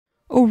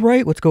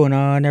Alright, what's going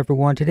on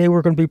everyone? Today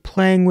we're going to be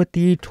playing with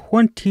the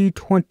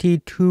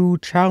 2022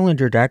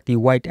 Challenger Deck, the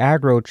White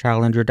Aggro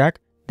Challenger Deck.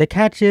 The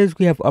catch is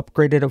we have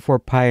upgraded it for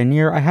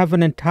Pioneer. I have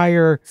an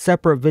entire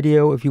separate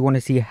video if you want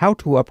to see how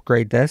to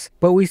upgrade this,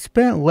 but we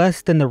spent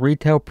less than the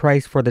retail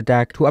price for the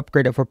deck to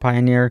upgrade it for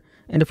Pioneer.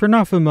 And if you're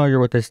not familiar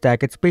with this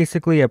deck, it's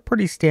basically a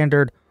pretty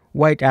standard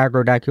White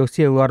Aggro deck. You'll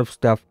see a lot of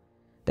stuff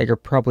that you're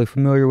probably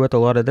familiar with, a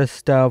lot of this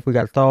stuff. We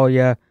got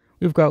Thalia.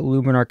 We've got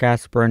Luminarch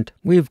Aspirant,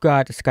 we've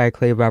got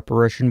Skyclave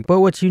Apparition,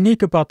 but what's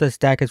unique about this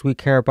deck is we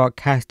care about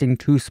casting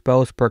 2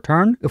 spells per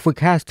turn. If we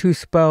cast 2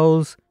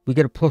 spells, we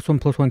get a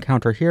 +1/+1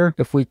 counter here.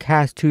 If we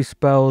cast 2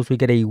 spells, we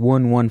get a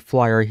 1/1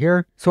 flyer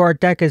here. So our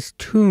deck is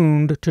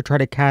tuned to try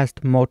to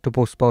cast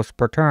multiple spells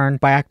per turn.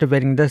 By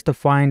activating this to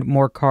find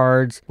more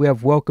cards, we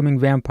have Welcoming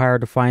Vampire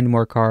to find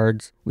more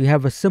cards. We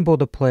have a symbol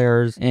to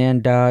players,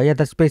 and yeah,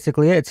 that's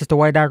basically it. It's just a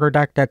White Aggro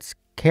deck that's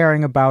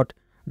caring about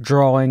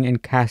drawing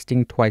and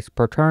casting twice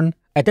per turn.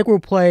 I think we'll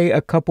play a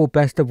couple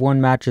best of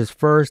 1 matches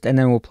first, and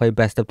then we'll play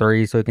best of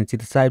 3 so you can see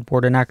the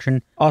sideboard in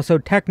action. Also,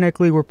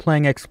 technically we're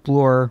playing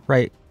Explorer,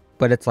 right?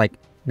 But it's like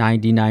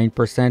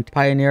 99%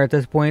 Pioneer at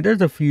this point. There's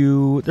a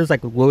few, there's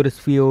like Lotus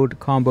Field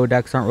combo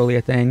decks aren't really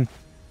a thing.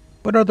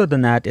 But other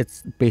than that,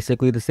 it's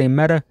basically the same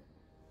meta.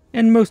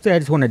 And mostly I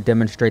just want to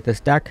demonstrate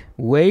this deck.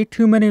 Way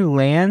too many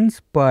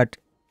lands, but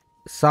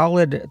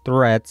solid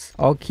threats.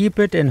 I'll keep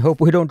it and hope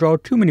we don't draw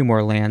too many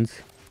more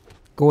lands.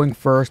 Going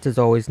first is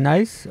always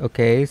nice.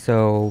 Okay,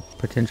 so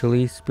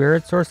potentially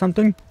spirits or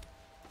something.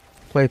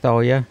 Play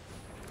Thalia.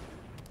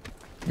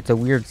 It's a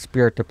weird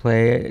spirit to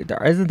play.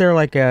 Isn't there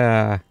like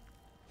a...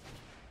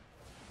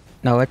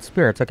 No, it's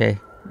spirits. Okay.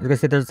 I was gonna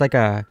say there's like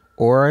a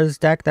auras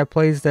deck that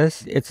plays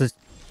this. It's just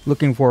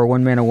looking for a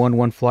 1-mana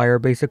 1/1 flyer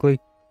basically.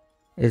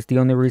 Is the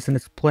only reason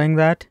it's playing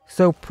that.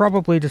 So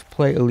probably just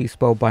play Elite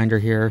Spellbinder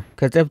here.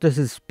 Because if this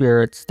is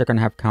spirits, they're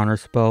gonna have counter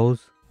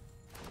spells.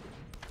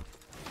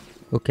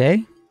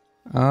 Okay.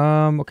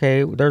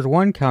 Okay, there's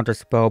one counter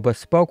spell, but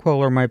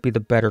Spellqueller might be the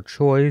better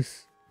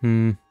choice.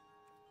 Let's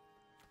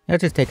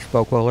just take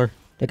Spellqueller.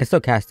 They can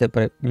still cast it,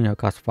 but it, you know,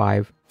 costs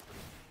 5.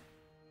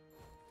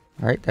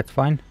 Alright, that's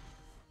fine.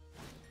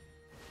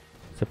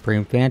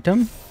 Supreme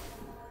Phantom.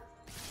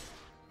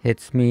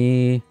 Hits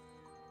me.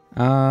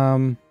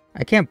 I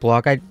can't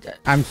block.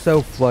 I'm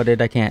so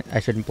flooded, I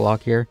shouldn't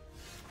block here.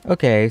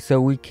 Okay,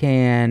 so we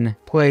can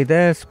play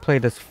this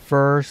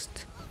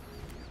first.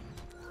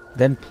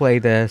 Then play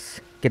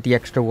this. Get the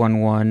extra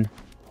 1/1.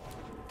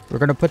 We're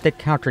going to put the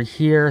counter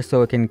here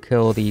so it can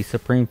kill the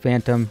Supreme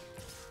Phantom.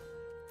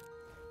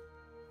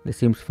 This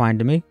seems fine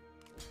to me.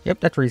 Yep,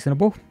 that's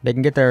reasonable. They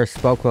can get their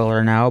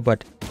Spellqueller now,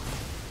 but...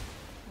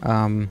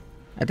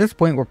 at this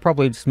point, we're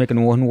probably just making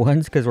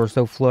 1/1s because we're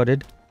so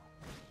flooded.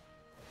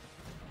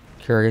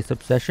 Curious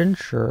Obsession,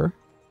 sure.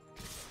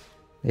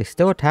 They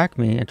still attack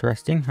me,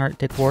 interesting. Alright,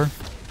 take 4.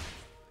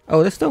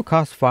 Oh, this still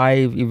costs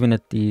 5 even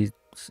if these...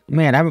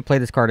 Man, I haven't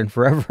played this card in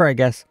forever, I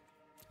guess.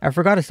 I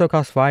forgot it still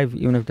costs 5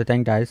 even if the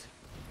thing dies.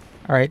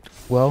 Alright,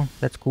 well,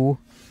 that's cool.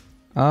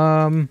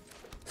 So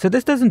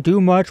this doesn't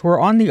do much. We're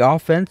on the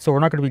offense, so we're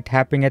not going to be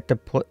tapping it to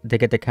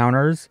get the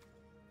counters.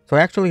 So I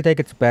actually think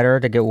it's better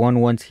to get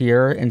 1/1s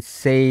here and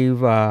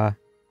save,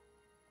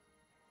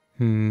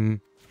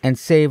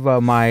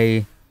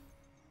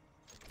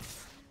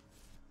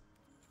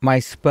 my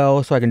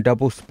spell so I can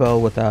double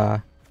spell with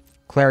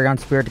Clarion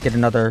Spirit to get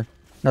another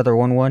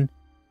 1/1.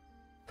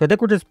 So I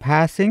think we're just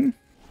passing.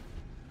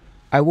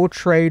 I will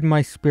trade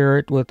my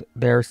spirit with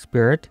their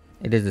spirit.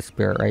 It is a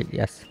spirit, right?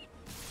 Yes.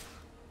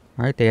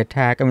 Alright, they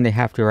attack. I mean, they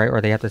have to, right? Or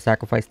they have to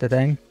sacrifice the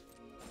thing.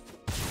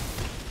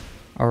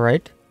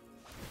 Alright.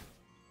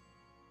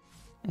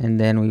 And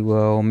then we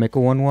will make a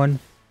 1/1.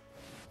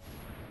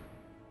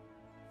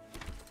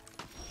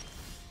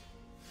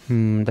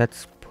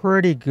 That's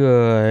pretty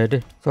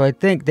good. So I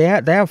think they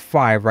have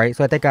 5, right?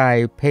 So I think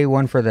I pay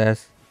 1 for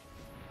this.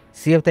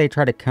 See if they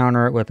try to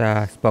counter it with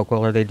a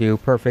Spellqueller. They do.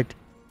 Perfect.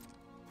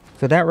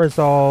 So that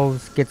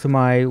resolves, gets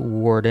my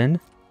Warden.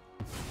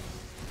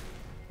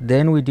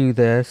 Then we do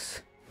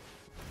this.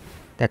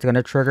 That's going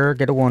to trigger,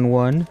 get a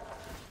 1/1.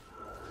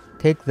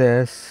 Take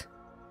this.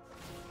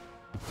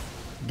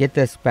 Get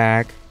this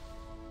back.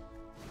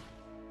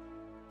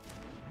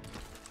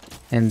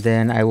 And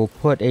then I will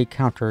put a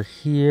counter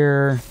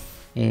here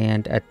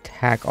and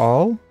attack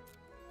all.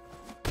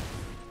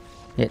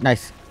 Yeah,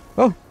 nice.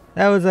 Oh,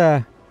 that was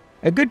a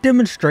good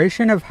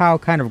demonstration of how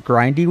kind of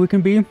grindy we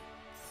can be.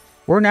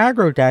 We're an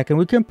aggro deck, and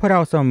we can put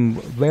out some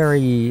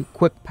very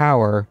quick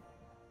power.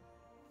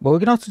 But we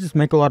can also just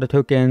make a lot of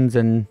tokens,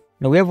 and you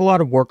know, we have a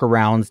lot of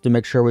workarounds to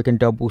make sure we can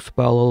double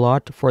spell a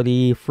lot for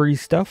the free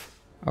stuff.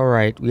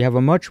 Alright, we have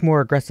a much more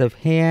aggressive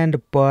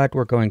hand, but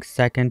we're going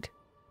second.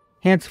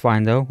 Hand's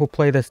fine, though. We'll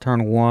play this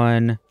turn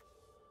 1.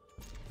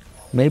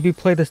 Maybe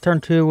play this turn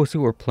 2. We'll see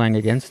what we're playing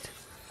against.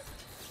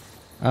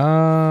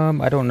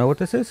 I don't know what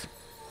this is.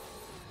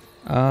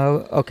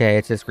 Okay,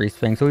 it's just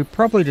Greasefang, so we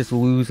probably just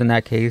lose in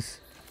that case.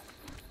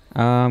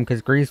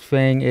 Because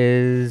Greasefang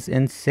is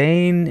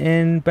insane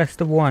in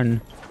best of 1.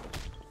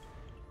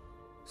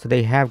 So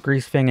they have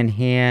Greasefang in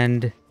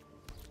hand.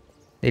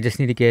 They just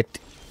need to get...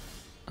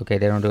 Okay,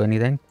 they don't do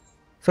anything.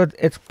 So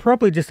it's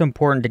probably just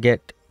important to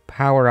get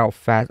power out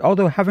fast.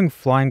 Although having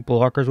flying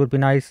blockers would be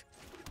nice.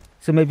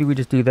 So maybe we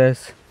just do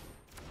this.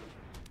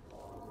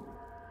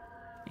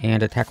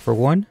 And attack for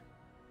 1.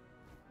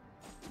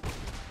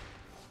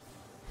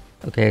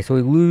 Okay, so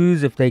we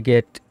lose if they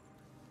get...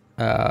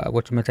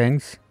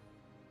 whatchamacallits.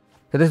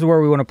 So this is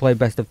where we want to play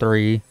best of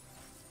 3.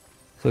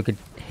 So we could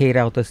hate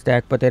out this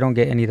deck, but they don't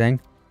get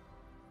anything.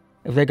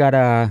 If they got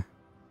a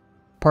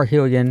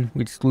Parhelion,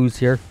 we just lose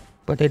here.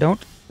 But they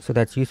don't, so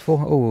that's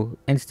useful. Oh,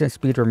 instant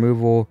speed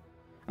removal.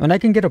 I mean, I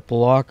can get a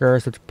blocker,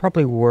 so it's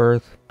probably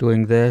worth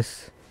doing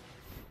this.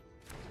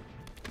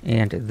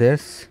 And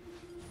this.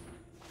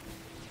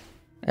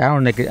 I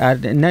don't think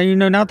it... now, you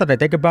know, now that I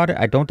think about it,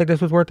 I don't think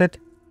this was worth it.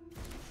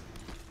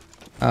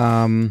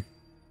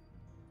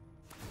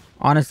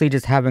 Honestly,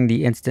 just having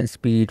the instant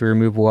speed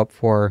removal up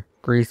for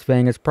Grease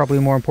Fang is probably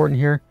more important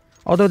here.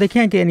 Although they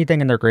can't get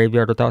anything in their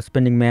graveyard without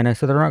spending mana,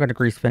 so they're not going to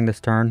Grease Fang this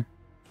turn.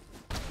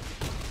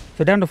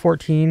 So down to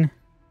 14.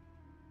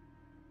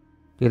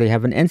 Do they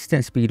have an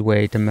instant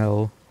speedway to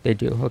mill? They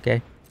do,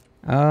 okay.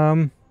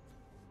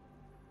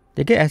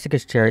 They get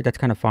Essica's Chariot, that's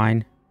kind of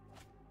fine.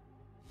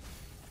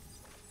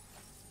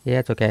 Yeah,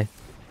 it's okay.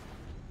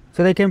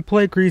 So they can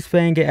play Grease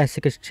Fang, get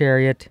Essica's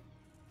Chariot.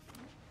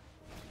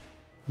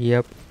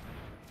 Yep.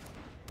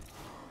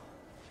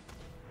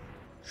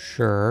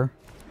 Sure.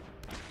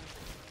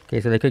 Okay,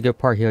 so they could get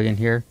Parhelion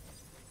here.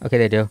 Okay,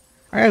 they do.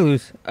 Alright, I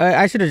lose.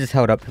 I should have just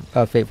held up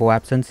Fateful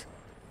Absence.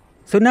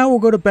 So now we'll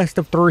go to best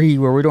of 3,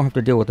 where we don't have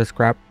to deal with this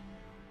crap.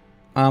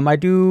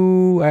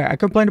 I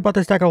complained about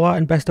this deck a lot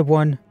in best of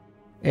 1.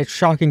 It's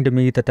shocking to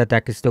me that that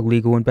deck is still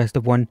legal in best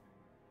of 1.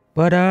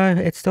 But,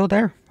 it's still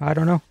there. I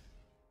don't know.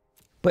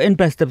 But in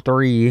best of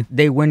 3,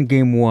 they win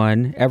game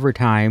 1 every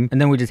time, and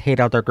then we just hate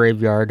out their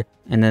graveyard,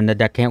 and then the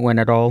deck can't win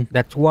at all.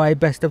 That's why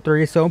best of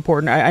 3 is so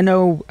important. I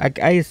know,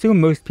 I assume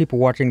most people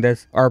watching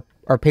this are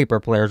paper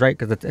players, right?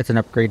 Because it's an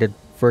upgraded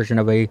version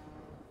of a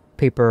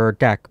paper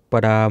deck.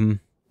 But,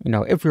 you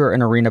know, if you're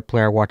an arena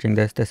player watching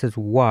this, this is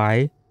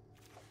why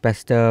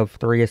best of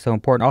 3 is so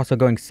important. Also,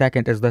 going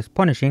second is less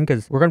punishing,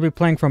 because we're going to be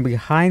playing from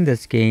behind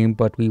this game,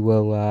 but we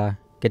will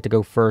get to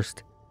go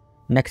first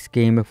next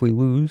game if we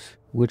lose,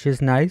 which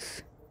is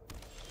nice.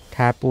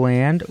 Tap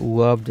land,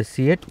 love to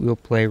see it. We'll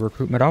play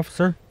Recruitment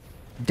Officer.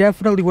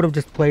 Definitely would have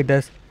just played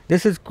this.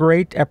 This is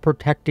great at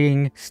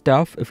protecting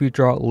stuff if you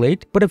draw it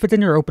late, but if it's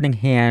in your opening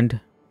hand,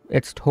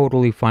 it's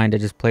totally fine to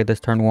just play this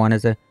turn 1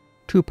 as a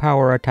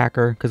 2-power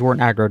attacker, because we're an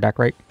aggro deck,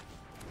 right?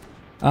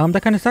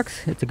 That kind of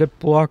sucks. It's a good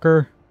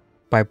blocker.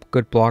 By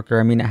good blocker,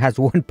 I mean it has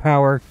 1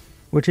 power,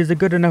 which is a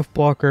good enough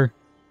blocker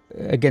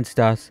against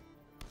us.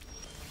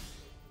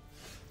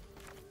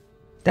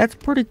 That's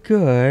pretty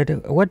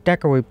good. What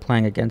deck are we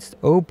playing against?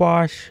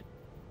 Obosh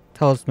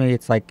tells me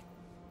it's like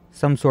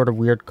some sort of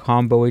weird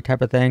combo-y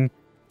type of thing.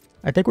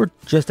 I think we're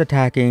just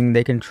attacking.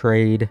 They can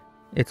trade.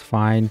 It's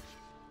fine.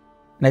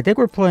 And I think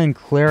we're playing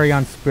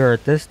Clarion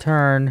Spirit this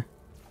turn.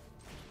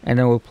 And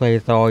then we'll play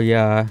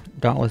Thalia,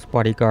 Dauntless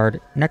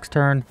Bodyguard next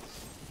turn.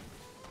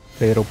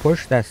 Fatal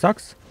Push, that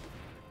sucks.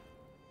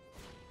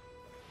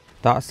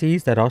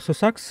 Thoughtseize, that also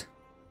sucks.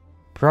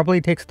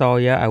 Probably takes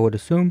Thalia, I would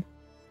assume.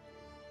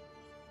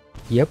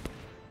 Yep.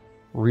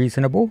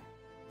 Reasonable.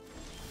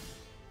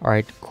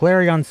 Alright,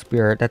 Clarion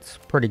Spirit, that's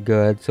pretty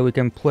good. So we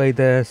can play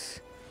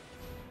this.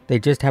 They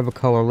just have a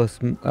colorless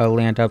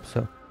land up,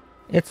 so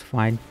it's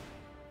fine.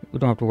 We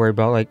don't have to worry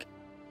about, like,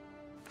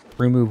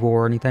 removal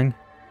or anything.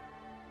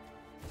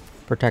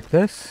 Protect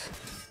this.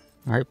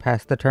 Alright,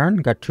 pass the turn.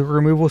 Got 2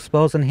 removal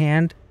spells in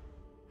hand.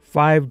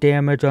 5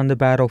 damage on the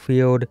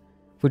battlefield.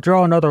 If we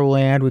draw another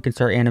land, we can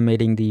start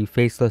animating the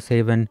Faceless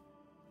Haven,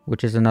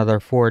 which is another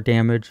 4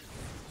 damage.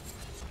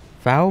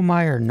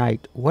 Foulmire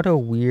Knight. What a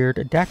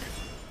weird deck.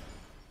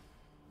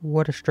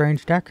 What a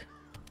strange deck.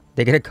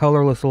 They get a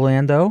colorless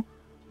land, though.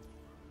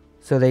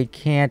 So they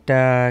can't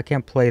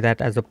play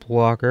that as a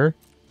blocker,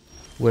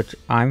 which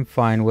I'm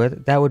fine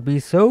with. That would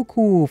be so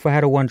cool if I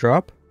had a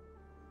 1-drop.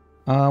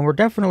 We're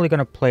definitely going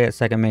to play it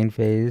second main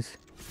phase.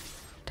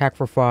 Attack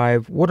for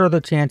 5. What are the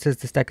chances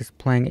this deck is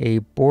playing a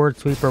board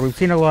sweeper? We've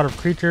seen a lot of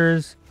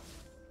creatures.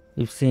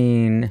 We've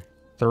seen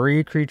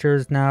 3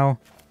 creatures now.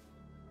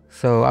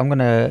 So I'm going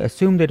to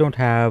assume they don't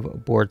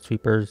have board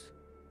sweepers.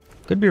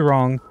 Could be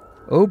wrong.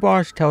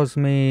 Obosh tells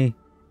me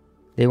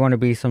they want to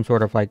be some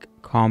sort of like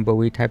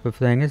combo-y type of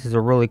thing. This is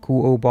a really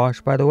cool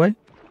Obosh, by the way.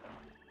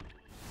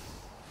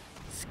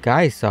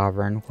 Sky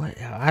Sovereign. What?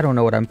 I don't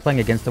know what I'm playing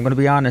against. I'm going to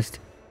be honest.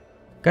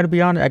 Gotta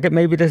be honest. I get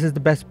maybe this is the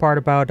best part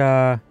about,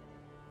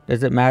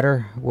 does it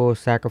matter? We'll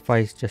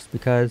sacrifice just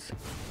because.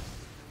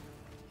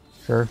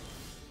 Sure.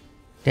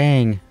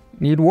 Dang.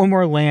 Need 1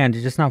 more land.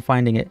 Just not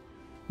finding it.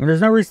 I mean,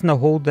 there's no reason to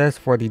hold this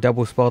for the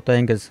double spell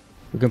thing, because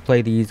we can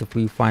play these if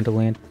we find a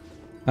land.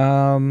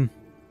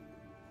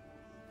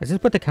 Let's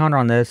just put the counter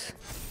on this.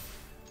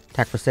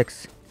 Attack for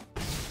 6.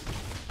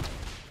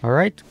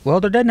 Alright. Well,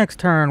 they're dead next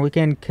turn. We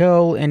can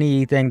kill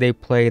anything they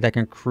play that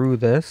can crew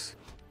this.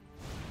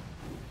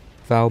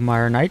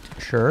 Foulmire Knight.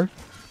 Sure.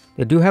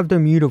 They do have the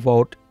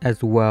Mutavault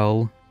as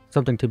well.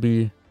 Something to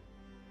be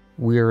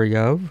weary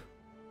of.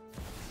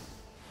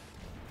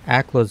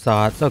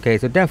 Aclozots. Okay,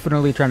 so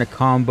definitely trying to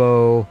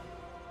combo,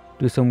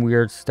 do some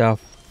weird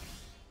stuff.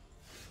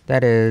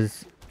 That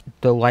is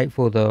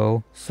delightful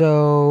though.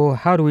 So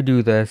how do we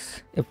do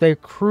this? If they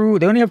crew,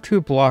 they only have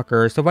 2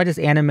 blockers. So if I just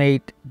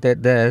animate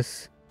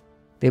this,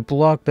 they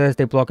block this,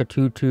 they block a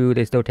 2/2,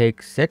 they still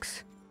take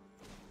 6.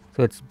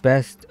 So it's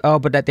best. Oh,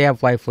 but that they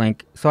have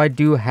lifelink. So I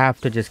do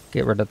have to just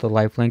get rid of the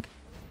lifelink.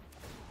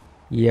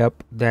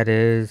 Yep, that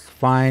is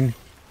fine.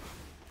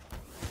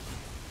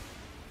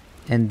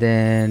 And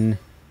then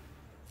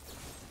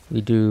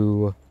we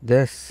do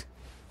this.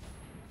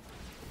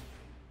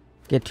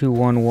 Get 2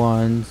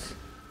 1/1s.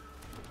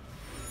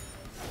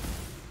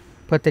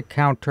 Put the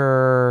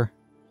counter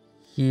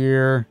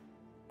here.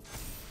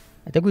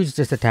 I think we should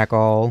just attack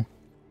all.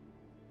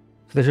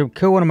 So they should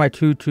kill one of my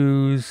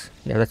 2/2s.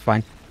 Yeah, that's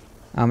fine.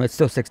 It's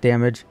still 6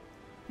 damage.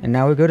 And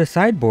now we go to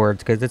sideboards,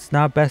 because it's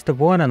not best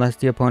of 1 unless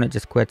the opponent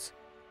just quits.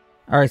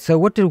 Alright, so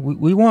what do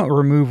we want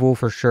removal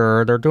for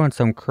sure. They're doing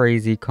some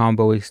crazy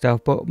combo-y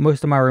stuff, but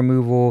most of my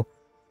removal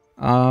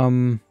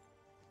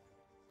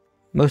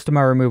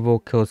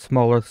kills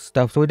smaller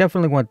stuff. So we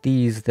definitely want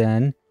these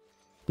then.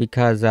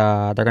 Because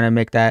they're gonna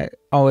make that.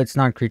 Oh, it's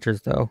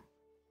non-creatures though.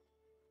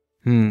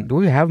 Do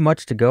we have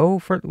much to go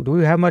for? Do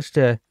we have much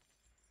to?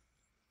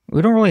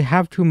 We don't really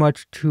have too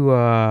much to,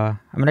 I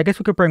mean, I guess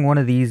we could bring one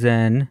of these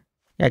in.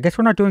 Yeah, I guess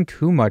we're not doing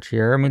too much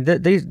here. I mean,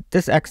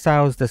 this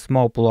exiles the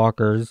small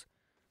blockers.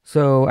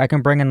 So I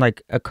can bring in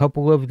like a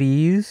couple of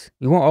these.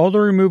 We want all the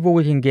removal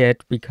we can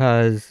get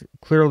because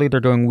clearly they're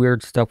doing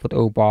weird stuff with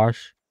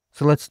Obosh.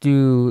 So let's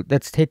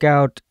take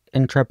out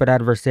Intrepid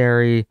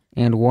Adversary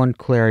and 1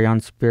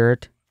 Clarion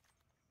Spirit.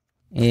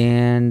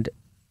 And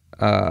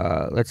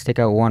let's take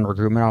out 1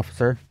 Recruitment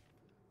Officer.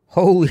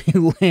 Holy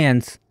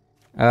Lance.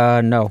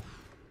 No.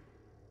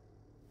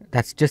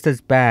 That's just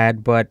as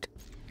bad, but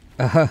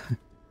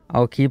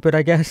I'll keep it,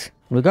 I guess.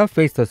 We got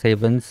Faithless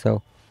Havens,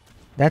 so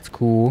that's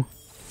cool.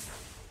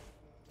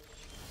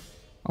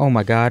 Oh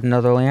my god,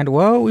 another land.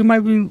 Well, we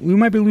might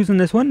be losing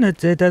this one.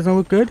 It doesn't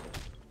look good.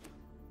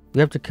 We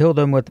have to kill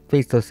them with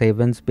Faithless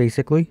Havens,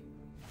 basically.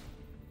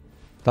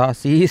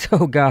 Thoughtseize,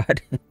 oh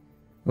god.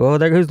 Well,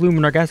 there goes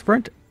Luminar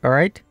Gasprint.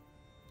 Alright.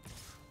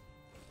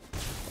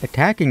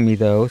 Attacking me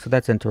though, so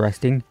that's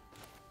interesting.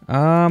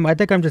 I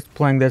think I'm just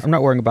playing this. I'm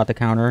not worrying about the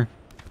counter.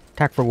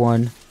 Attack for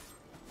 1.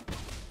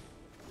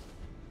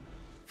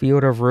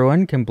 Field of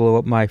Ruin can blow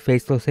up my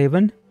Faceless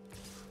Haven.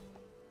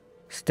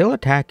 Still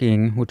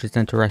attacking, which is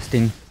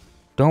interesting.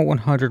 Don't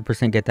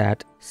 100% get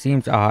that.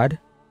 Seems odd.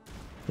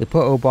 They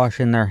put Obosh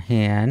in their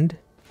hand.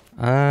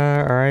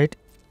 Alright.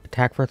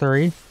 Attack for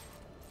 3.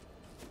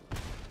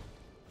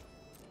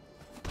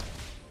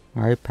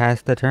 Alright,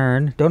 pass the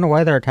turn. Don't know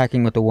why they're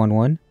attacking with the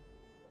 1/1.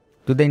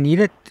 Do they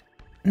need it?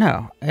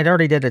 No, it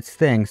already did its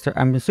thing. So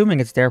I'm assuming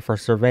it's there for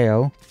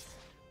Surveil.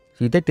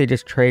 So you think they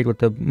just trade with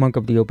the Monk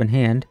of the Open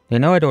Hand. They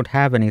know I don't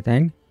have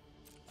anything.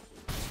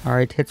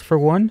 Alright, hits for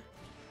 1.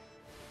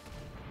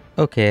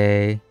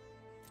 Okay.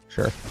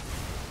 Sure.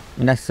 I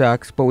mean, that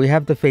sucks, but we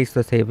have the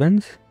Faceless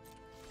Havens.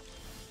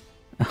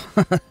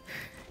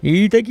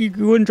 You think you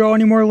wouldn't draw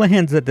any more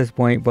lands at this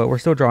point, but we're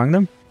still drawing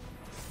them.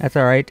 That's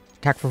alright.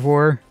 Attack for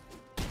 4.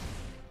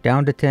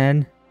 Down to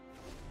 10.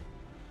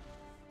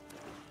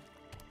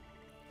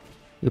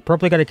 You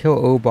probably gotta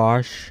kill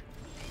Obosh.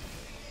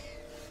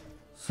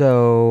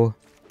 So,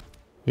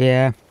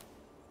 yeah.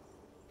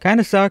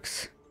 Kinda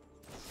sucks.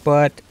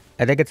 But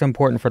I think it's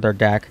important for their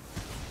deck.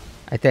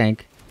 I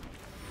think.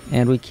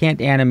 And we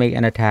can't animate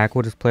an attack.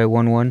 We'll just play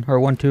 1/1 or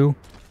 1/2.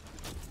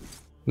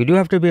 We do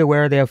have to be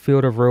aware they have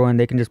Field of Ruin.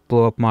 They can just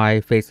blow up my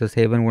Faceless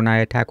Haven when I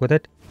attack with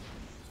it.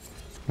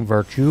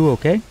 Virtue,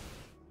 okay.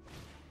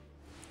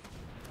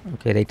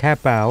 Okay, they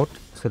tap out.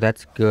 So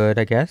that's good,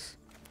 I guess.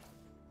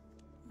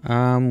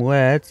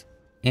 Let's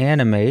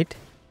animate.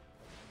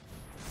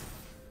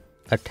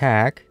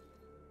 Attack.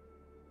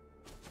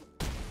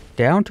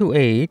 Down to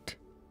 8.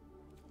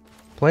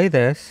 Play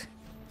this.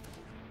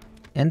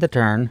 End the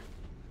turn.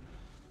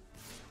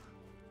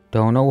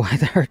 Don't know why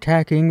they're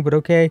attacking, but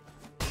okay.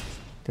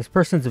 This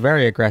person's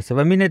very aggressive.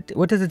 I mean,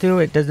 what does it do?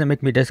 It doesn't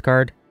make me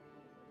discard.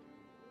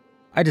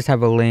 I just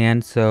have a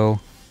land, so...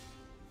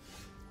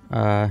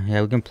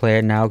 yeah, we can play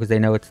it now because they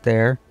know it's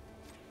there.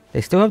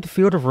 They still have the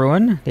Field of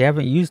Ruin. They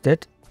haven't used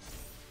it.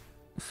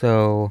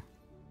 So...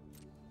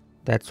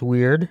 that's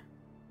weird.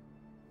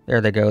 There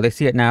they go. They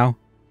see it now.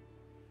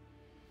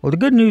 Well, the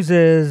good news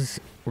is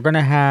we're going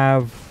to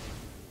have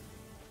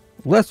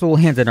less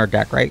lands in our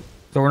deck, right?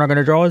 So we're not going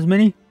to draw as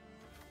many.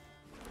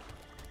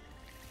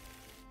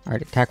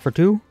 Alright, attack for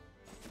 2.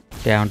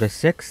 Down to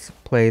 6.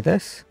 Play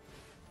this.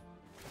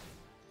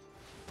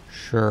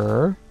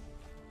 Sure.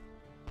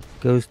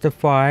 Goes to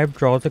 5.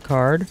 Draws a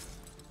card.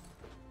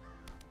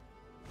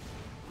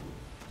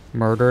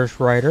 Murderous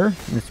Rider.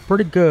 And it's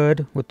pretty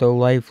good with the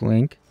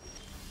lifelink.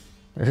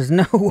 There's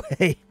no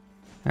way.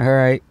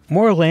 Alright,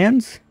 more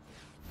lands.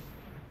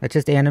 Let's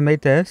just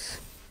animate this.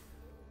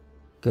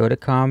 Go to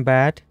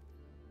combat.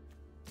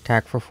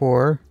 Attack for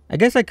 4. I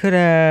guess I could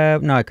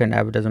have... No, I couldn't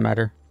have. It doesn't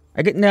matter.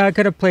 I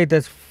could have played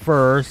this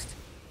first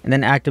and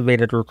then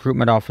activated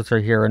recruitment officer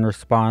here in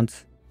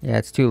response. Yeah,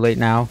 it's too late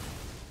now.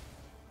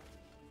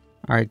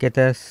 Alright, get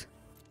this.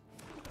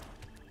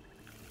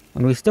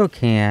 And we still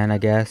can, I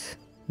guess.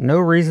 No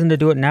reason to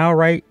do it now,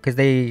 right? Because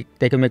they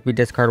can make me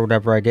discard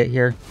whatever I get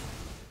here.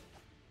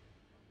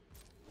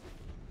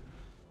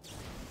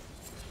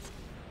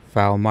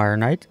 Foulmire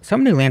Knight. So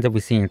many lands have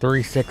we seen?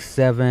 3, 6,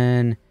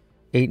 7,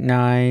 8,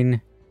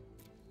 9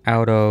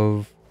 out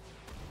of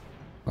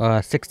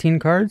 16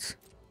 cards.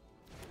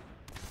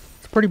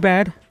 It's pretty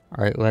bad.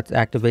 Alright, let's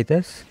activate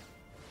this.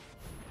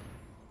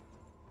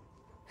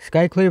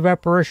 Skyclave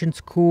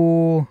Apparition's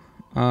cool.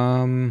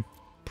 Probably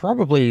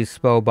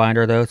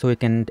Spellbinder though, so we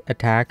can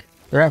attack.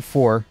 They're at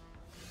 4.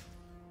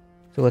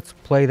 So let's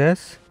play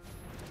this.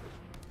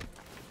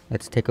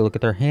 Let's take a look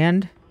at their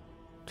hand.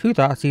 2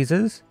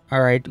 Thoughtseizes.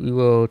 Alright, we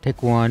will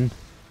take 1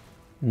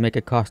 and make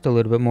it cost a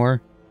little bit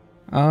more.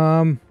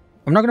 I'm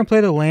not going to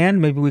play the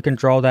land. Maybe we can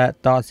draw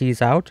that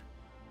Thoughtseize out.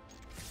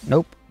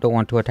 Nope, don't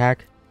want to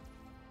attack.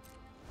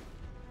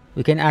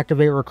 We can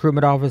activate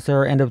Recruitment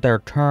Officer, end of their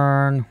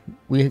turn.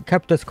 We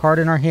kept this card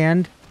in our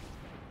hand.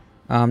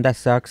 That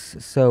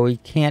sucks. So we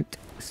can't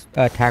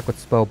attack with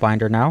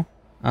Spellbinder now.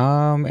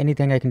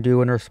 Anything I can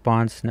do in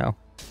response? No.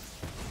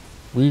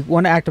 We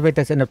want to activate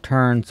this end of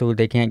turn so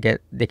they can't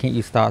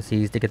use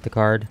Thoughtseize to get the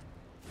card.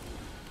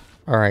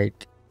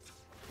 Alright.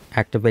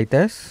 Activate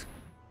this.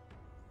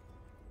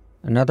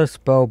 Another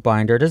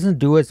Spellbinder. Doesn't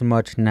do as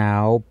much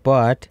now,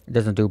 but it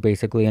doesn't do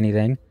basically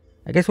anything.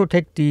 I guess we'll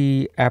take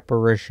the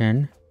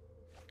Apparition.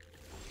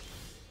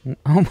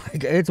 Oh my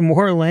god, it's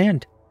more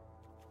land.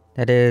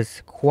 That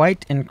is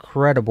quite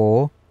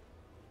incredible.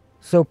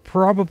 So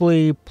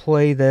probably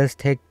play this,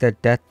 take the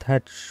Death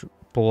Touch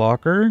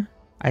blocker,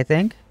 I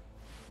think.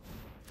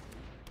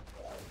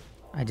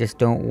 I just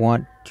don't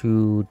want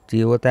to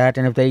deal with that.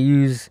 And if they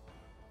use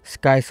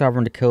Sky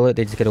Sovereign to kill it,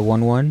 they just get a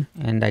 1/1.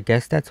 And I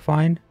guess that's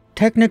fine.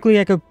 Technically,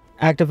 I could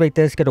activate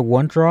this, get a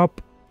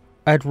 1-drop.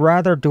 I'd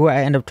rather do it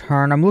at end of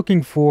turn. I'm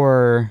looking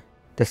for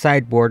the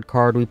sideboard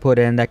card we put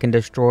in that can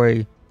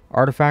destroy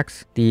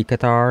artifacts. The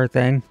Cathar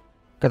thing.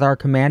 Cathar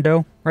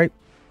Commando, right?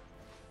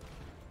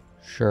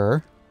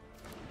 Sure.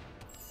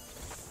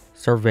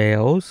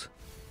 Surveils.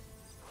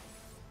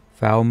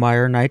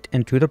 Foulmire Knight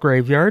into the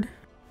graveyard.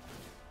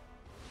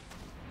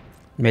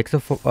 Makes a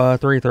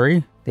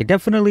 3/3. They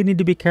definitely need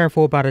to be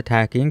careful about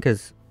attacking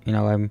because, you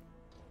know,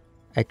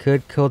 I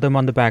could kill them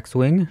on the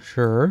backswing.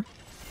 Sure.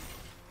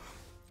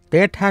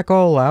 They attack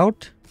all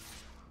out.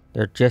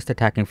 They're just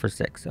attacking for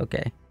 6.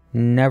 Okay.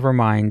 Never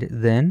mind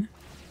then.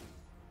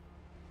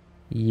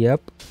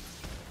 Yep.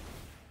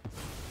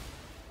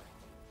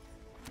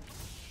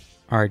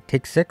 Alright,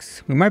 take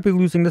 6. We might be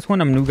losing this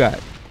one. I'm new got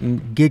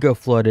giga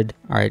flooded.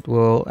 Alright,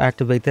 we'll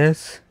activate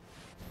this.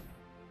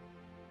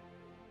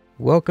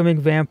 Welcoming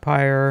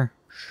Vampire.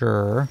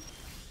 Sure.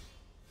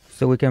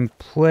 So we can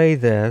play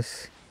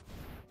this.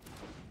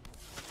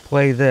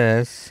 Play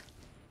this.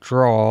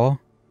 Draw.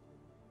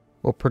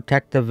 We'll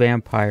protect the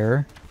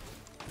Vampire.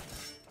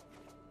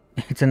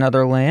 It's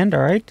another land,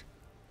 alright.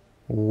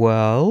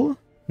 Well,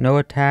 no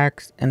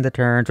attacks in the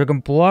turn. So we can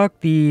block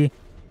the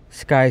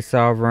Sky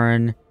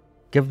Sovereign.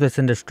 Give this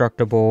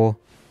indestructible.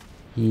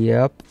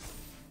 Yep.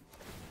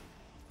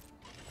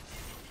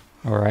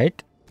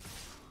 Alright.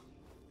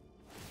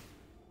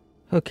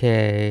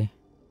 Okay.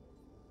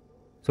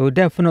 So we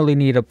definitely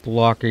need a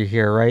blocker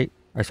here, right?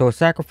 Alright, so we'll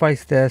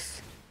sacrifice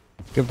this.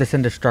 Give this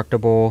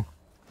indestructible.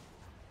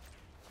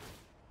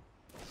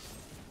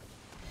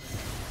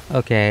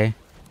 Okay.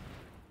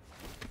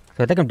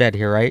 So I think I'm dead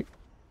here, right?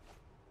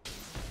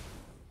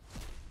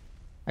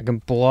 I can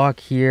block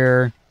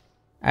here.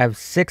 I have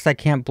 6 I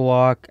can't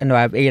block. No,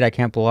 I have 8 I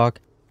can't block.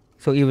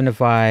 So even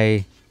if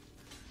I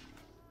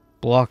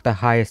block the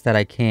highest that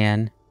I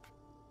can.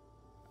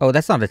 Oh,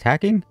 that's not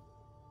attacking?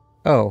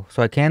 Oh,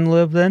 so I can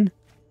live then?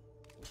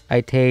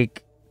 I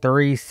take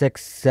 3,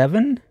 6,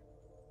 7?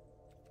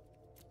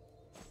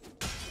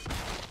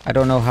 I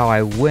don't know how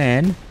I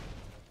win.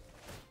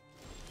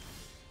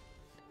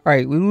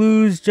 Alright, we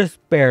lose just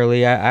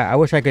barely. I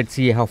wish I could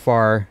see how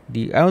far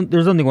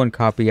there's only one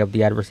copy of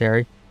the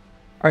adversary.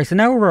 Alright, so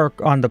now we're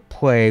on the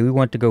play. We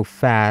want to go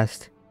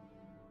fast.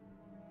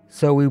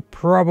 So we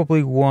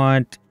probably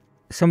want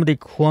some of the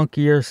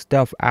clunkier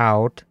stuff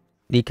out.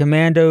 The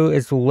Commando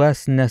is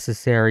less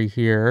necessary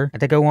here. I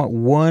think I want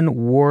 1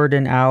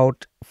 Warden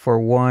out for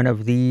 1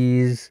 of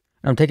these.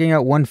 I'm taking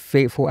out 1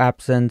 Fateful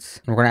Absence.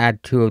 And we're going to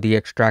add 2 of the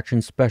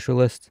Extraction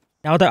Specialists.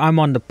 Now that I'm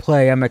on the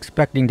play, I'm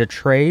expecting to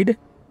trade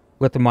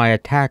with my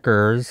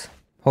attackers.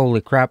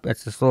 Holy crap,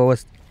 it's the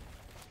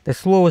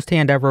slowest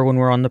hand ever when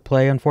we're on the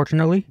play,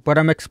 unfortunately. But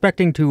I'm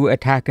expecting to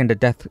attack into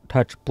Death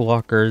Touch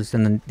blockers,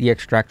 and then the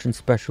Extraction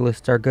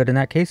Specialists are good in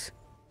that case.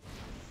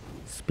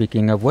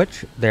 Speaking of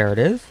which, there it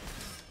is.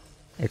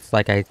 It's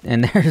like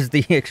and there's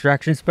the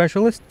Extraction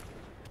Specialist.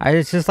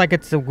 It's just like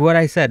it's what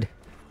I said.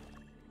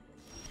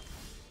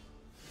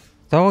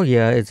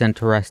 Thalia is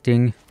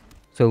interesting.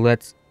 So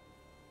let's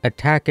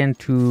attack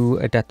into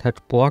a Death Touch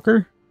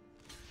blocker.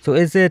 So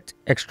is it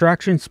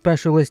Extraction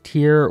Specialist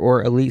here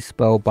or Elite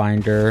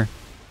Spellbinder?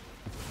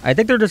 I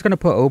think they're just going to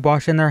put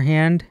Obosh in their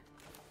hand.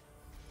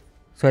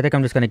 So I think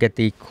I'm just going to get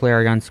the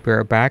Clarion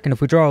Spirit back. And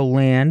if we draw a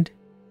land,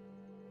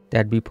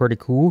 that'd be pretty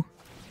cool.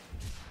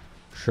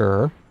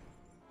 Sure.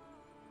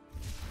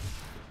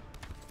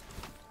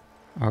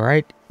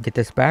 Alright, get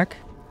this back.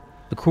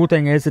 The cool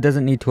thing is it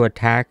doesn't need to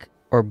attack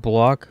or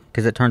block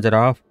because it turns it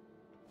off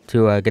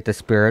to get the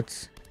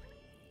spirits.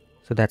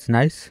 So that's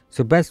nice.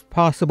 So best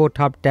possible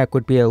top deck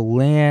would be a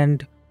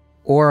land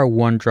or a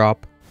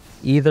 1-drop.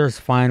 Either's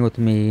fine with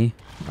me.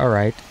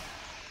 Alright.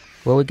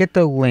 Well, we get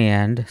the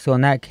land. So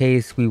in that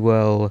case, we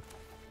will...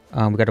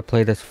 we got to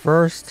play this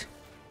first.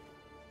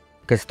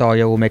 Because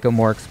Thalia will make it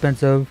more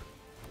expensive.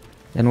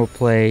 Then we'll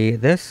play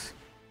this.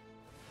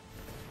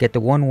 Get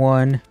the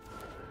 1/1.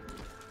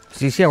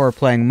 So you see how we're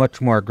playing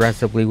much more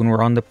aggressively when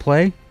we're on the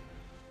play.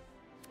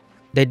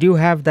 They do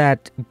have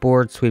that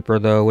board sweeper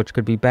though, which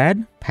could be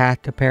bad.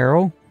 Path to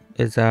Peril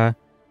is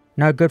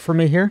not good for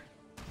me here.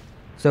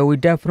 So we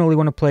definitely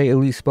want to play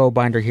Elite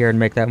Spellbinder here and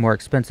make that more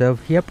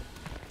expensive. Yep,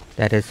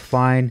 that is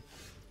fine.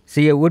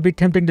 See, it would be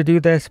tempting to do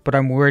this, but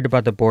I'm worried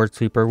about the board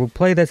sweeper. We'll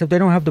play this. If they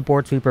don't have the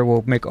board sweeper,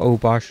 we'll make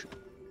Obosh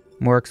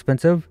more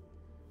expensive.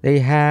 They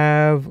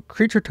have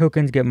creature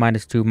tokens get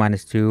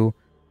 -2/-2.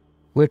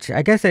 Which,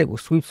 I guess it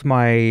sweeps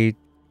my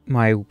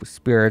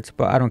spirits,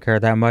 but I don't care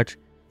that much.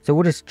 So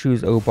we'll just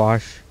choose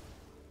Obosh.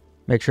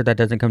 Make sure that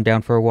doesn't come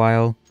down for a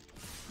while.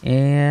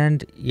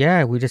 And,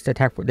 yeah, we just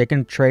attack. They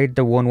can trade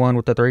the 1/1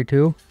 with the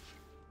 3/2.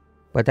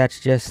 But that's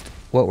just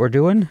what we're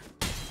doing.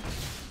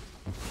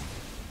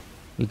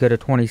 We go to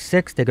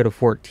 26, they go to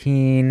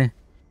 14.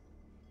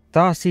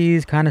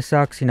 Thoughtseize kind of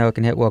sucks, you know, it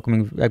can hit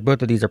Welcoming. Like,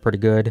 both of these are pretty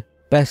good.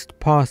 Best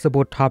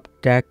possible top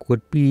deck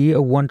would be a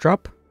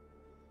 1-drop.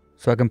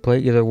 So I can play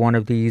either one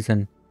of these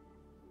and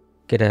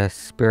get a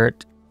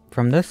spirit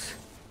from this.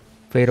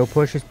 Fatal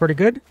Push is pretty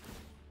good.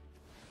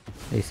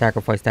 They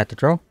sacrificed that to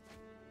draw.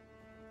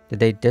 Did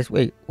they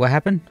wait, what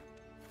happened?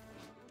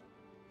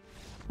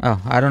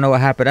 Oh, I don't know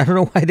what happened. I don't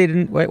know why they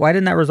didn't... Why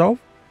didn't that resolve?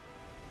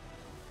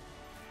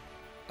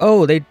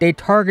 Oh, they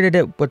targeted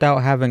it without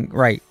having...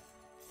 Right.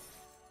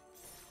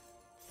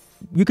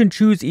 You can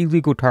choose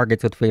illegal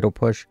targets with Fatal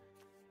Push.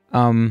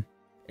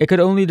 It could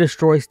only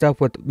destroy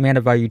stuff with mana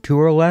value 2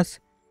 or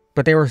less.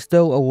 But they were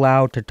still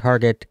allowed to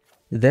target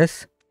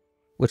this,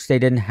 which they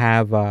didn't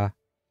have.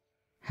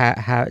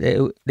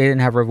 They didn't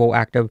have Revolt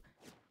active.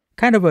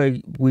 Kind of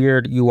a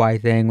weird UI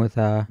thing with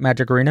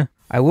Magic Arena.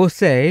 I will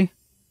say,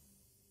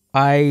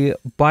 by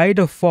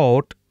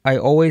default, I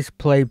always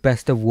play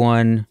best of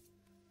 1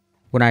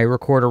 when I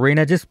record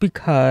Arena, just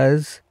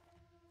because.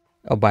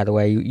 Oh, by the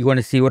way, you want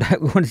to see what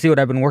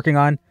I've been working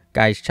on,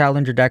 guys?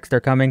 Challenger decks, they're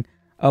coming.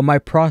 My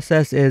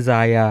process is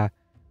I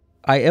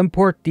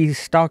import the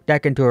stock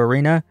deck into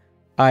Arena.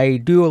 I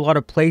do a lot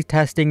of play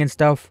testing and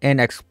stuff in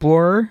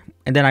Explorer,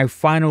 and then I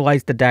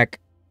finalize the deck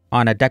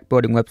on a deck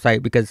building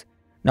website because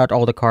not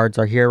all the cards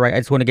are here, right? I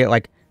just want to get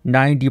like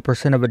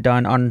 90% of it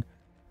done on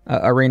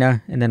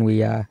Arena, and then we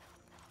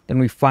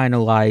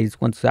finalize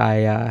once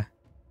I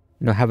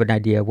have an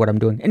idea of what I'm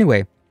doing.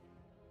 Anyway,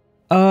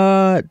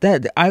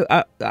 that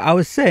I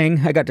was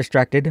saying, I got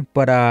distracted,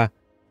 but I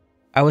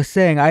was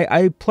saying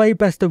I play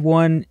best of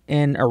 1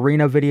 in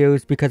Arena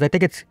videos because I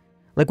think it's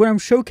like when I'm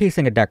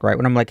showcasing a deck, right?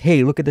 When I'm like,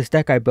 hey, look at this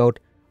deck I built.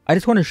 I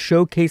just want to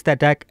showcase that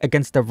deck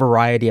against a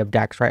variety of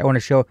decks, right? I want to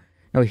show,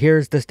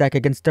 here's this deck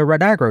against a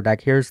red aggro deck.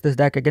 Here's this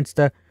deck against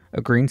a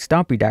green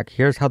stompy deck.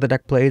 Here's how the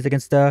deck plays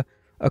against a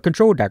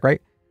control deck,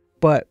 right?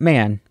 But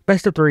man,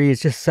 best of 3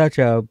 is just such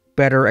a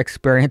better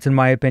experience in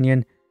my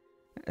opinion.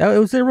 It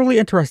was really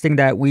interesting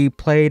that we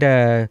played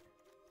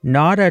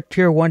not a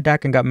tier 1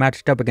 deck and got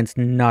matched up against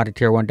not a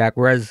tier 1 deck.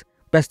 Whereas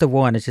best of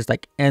 1 is just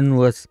like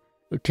endless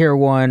tier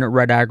 1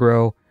 red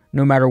aggro,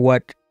 no matter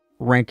what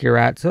rank you're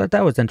at. So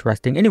that was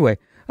interesting. Anyway,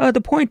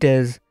 the point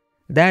is,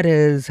 that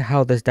is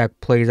how this deck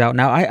plays out.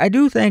 Now, I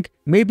do think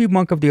maybe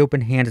Monk of the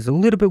Open Hand is a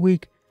little bit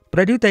weak, but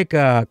I do think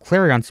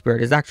Clarion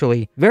Spirit is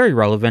actually very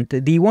relevant.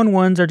 The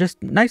 1/1s are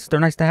just nice. They're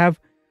nice to have.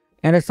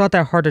 And it's not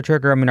that hard to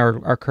trigger. I mean,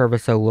 our curve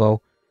is so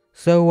low.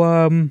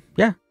 So,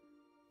 yeah.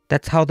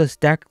 That's how this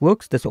deck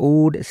looks. This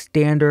old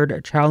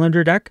standard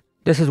Challenger deck.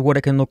 This is what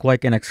it can look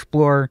like in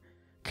Explorer.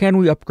 Can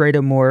we upgrade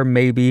it more?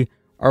 Maybe.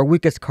 Our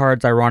weakest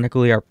cards,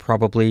 ironically, are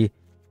probably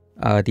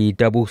the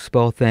double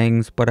spell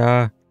things. But,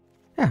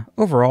 yeah,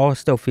 overall, it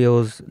still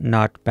feels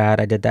not bad.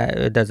 I did that.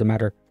 It doesn't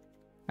matter.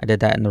 I did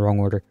that in the wrong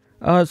order.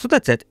 So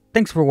that's it.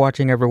 Thanks for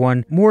watching,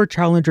 everyone. More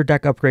Challenger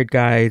deck upgrade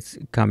guides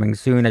coming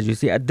soon. As you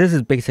see, this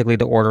is basically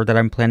the order that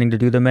I'm planning to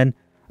do them in,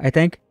 I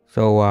think.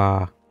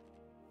 So,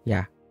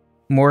 yeah.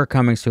 More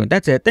coming soon.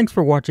 That's it. Thanks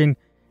for watching,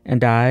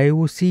 and I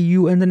will see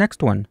you in the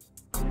next one.